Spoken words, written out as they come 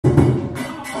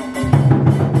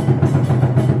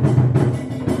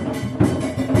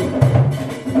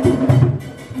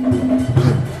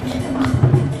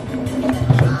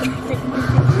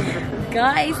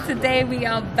guys, today we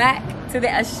are back to the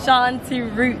Ashanti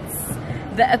roots,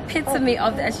 the epitome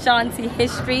of the Ashanti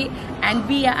history, and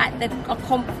we are at the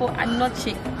Okomfo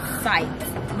Anokye site,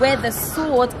 where the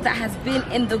sword that has been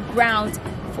in the ground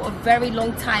for a very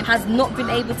long time has not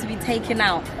been able to be taken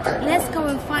out. Let's go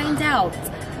and find out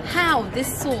how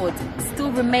this sword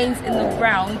still remains in the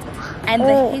ground and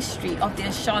the history of the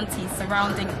Ashanti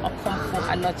surrounding Okomfo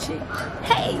Anokye.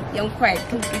 Hey, young Craig.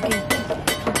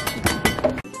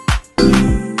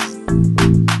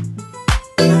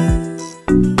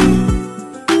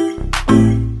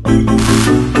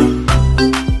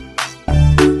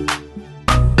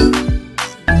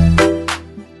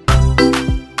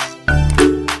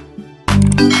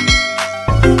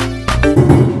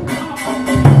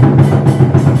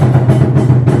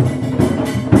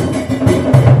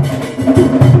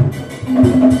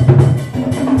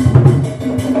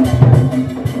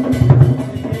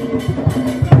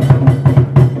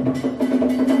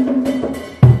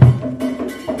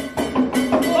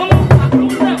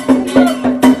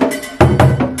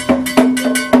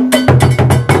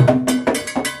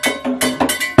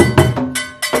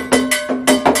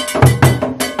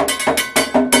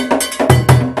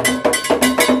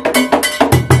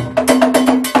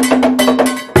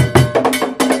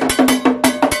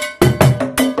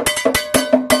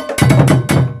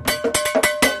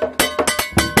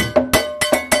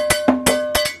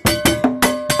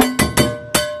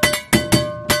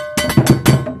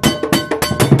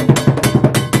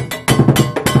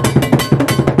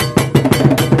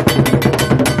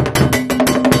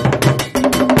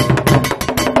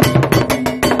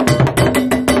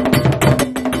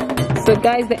 So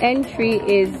guys, the entry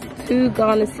is 2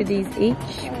 Ghana cedis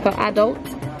each per adult,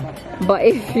 but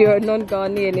if you're a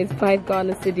non-Ghanaian, it's 5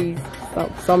 Ghana cedis for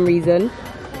some reason.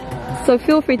 So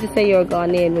feel free to say you're a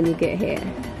Ghanaian when you get here.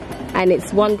 And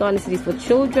it's 1 Ghana cedis for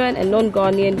children, and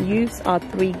non-Ghanaian youths are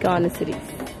 3 Ghana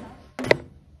cedis.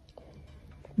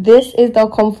 This is the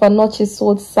Okomfo Anokye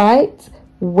sword site,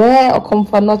 where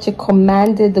Okomfo Anokye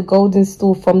commanded the golden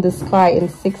stool from the sky in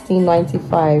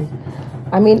 1695.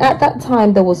 I mean, at that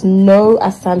time, there was no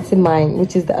Asanteman,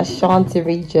 which is the Ashanti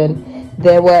region.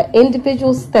 There were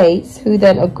individual states who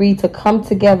then agreed to come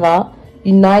together,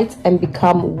 unite, and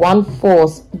become one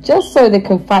force, just so they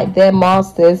can fight their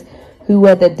masters, who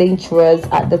were the Dankyiras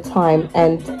at the time,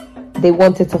 and they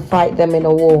wanted to fight them in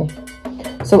a war.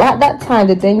 So at that time,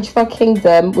 the Dankyira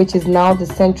Kingdom, which is now the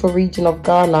central region of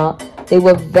Ghana, they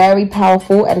were very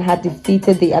powerful and had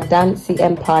defeated the Adansi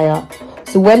Empire.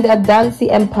 So when the Adansi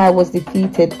Empire was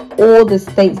defeated, all the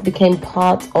states became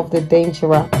part of the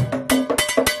Dankyiras.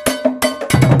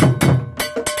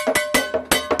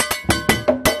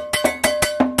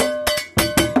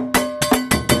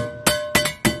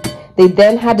 They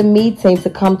then had a meeting to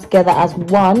come together as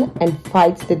one and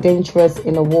fight the Dankyiras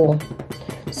in a war.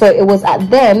 So it was at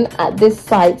this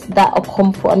site that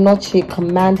Okomfo Anokye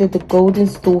commanded the golden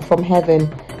stool from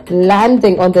heaven,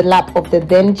 landing on the lap of the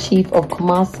then chief of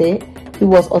Kumasi, who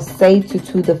was Osei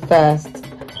Tutu I.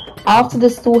 After the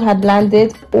stool had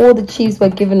landed, all the chiefs were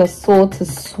given a sword to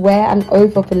swear an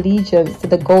oath of allegiance to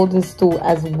the golden stool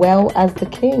as well as the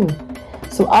king.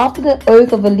 So after the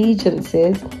oath of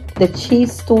allegiances, the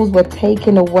chiefs' stools were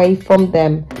taken away from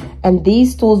them, and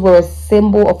these stools were a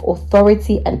symbol of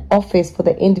authority and office for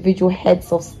the individual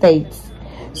heads of states.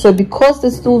 So because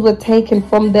the stools were taken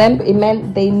from them, it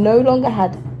meant they no longer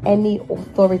had any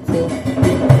authority.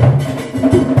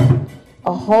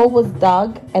 A hole was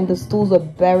dug and the stools were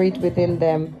buried within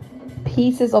them.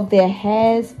 Pieces of their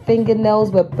hairs, fingernails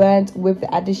were burnt with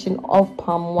the addition of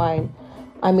palm wine.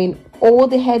 I mean, all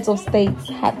the heads of states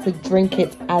had to drink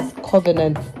it as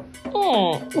covenant.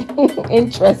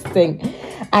 Interesting.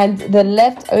 And the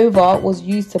leftover was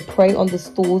used to pray on the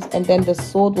stools, and then the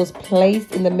sword was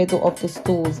placed in the middle of the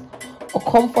stools.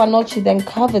 Okomfo Anokye then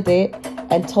covered it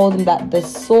and told them that the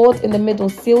sword in the middle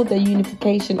sealed the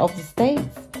unification of the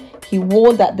states. He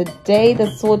warned that the day the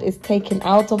sword is taken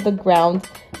out of the ground,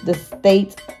 the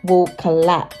state will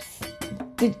collapse.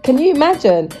 Can you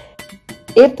imagine?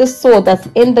 If the sword that's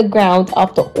in the ground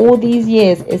after all these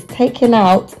years is taken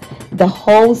out, the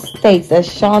whole state, the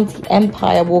Ashanti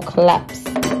Empire, will collapse.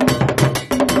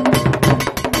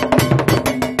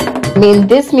 I mean,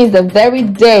 this means the very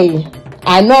day,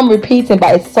 I know I'm repeating,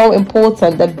 but it's so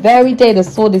important, the very day the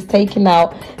sword is taken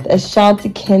out, the Ashanti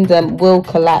Kingdom will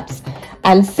collapse.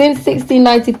 And since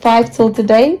 1695 till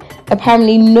today,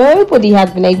 apparently nobody has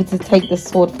been able to take the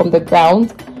sword from the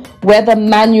ground, whether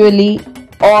manually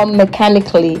or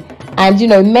mechanically. And, you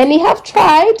know, many have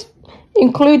tried,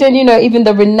 including, you know, even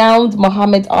the renowned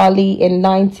Muhammad Ali in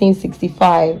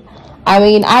 1965. I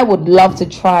mean, I would love to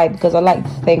try because I like to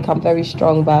think I'm very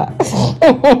strong, but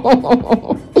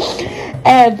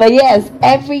but yes,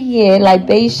 every year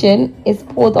libation is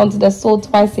poured onto the soul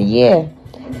twice a year.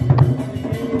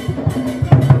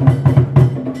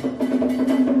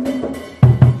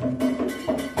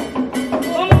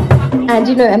 And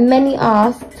you know, and many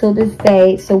ask till this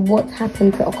day, so what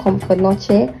happened to Okomfo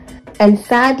Anokye? And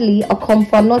sadly,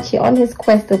 Okomfo Anokye, on his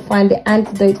quest to find the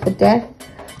antidote for death,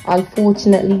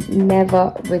 unfortunately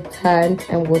never returned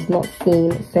and was not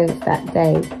seen since that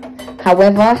day.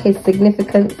 However, his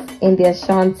significance in the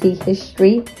Ashanti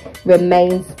history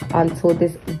remains until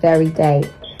this very day.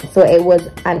 So it was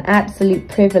an absolute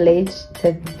privilege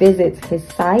to visit his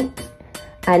site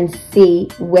and see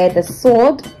where the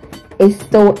sword is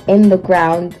still in the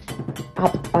ground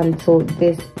up until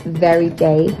this very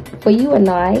day for you and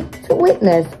I to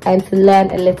witness and to learn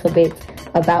a little bit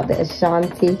about the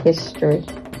Ashanti history.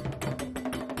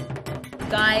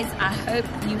 Guys, I hope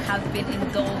you have been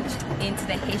indulged into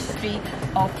the history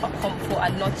of Okomfo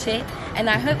Anokye, and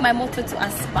I hope my motto to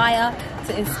aspire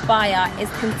to inspire is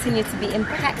continue to be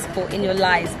impactful in your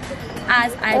lives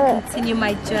as I continue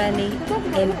my journey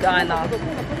in Ghana.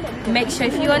 Make sure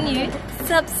if you are new,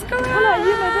 subscribe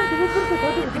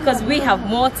because we have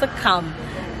more to come.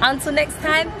 Until next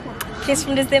time, kiss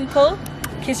from this dimple,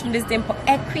 kiss from this dimple.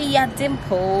 Akua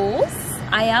Dimples.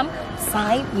 I am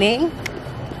signing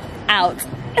out.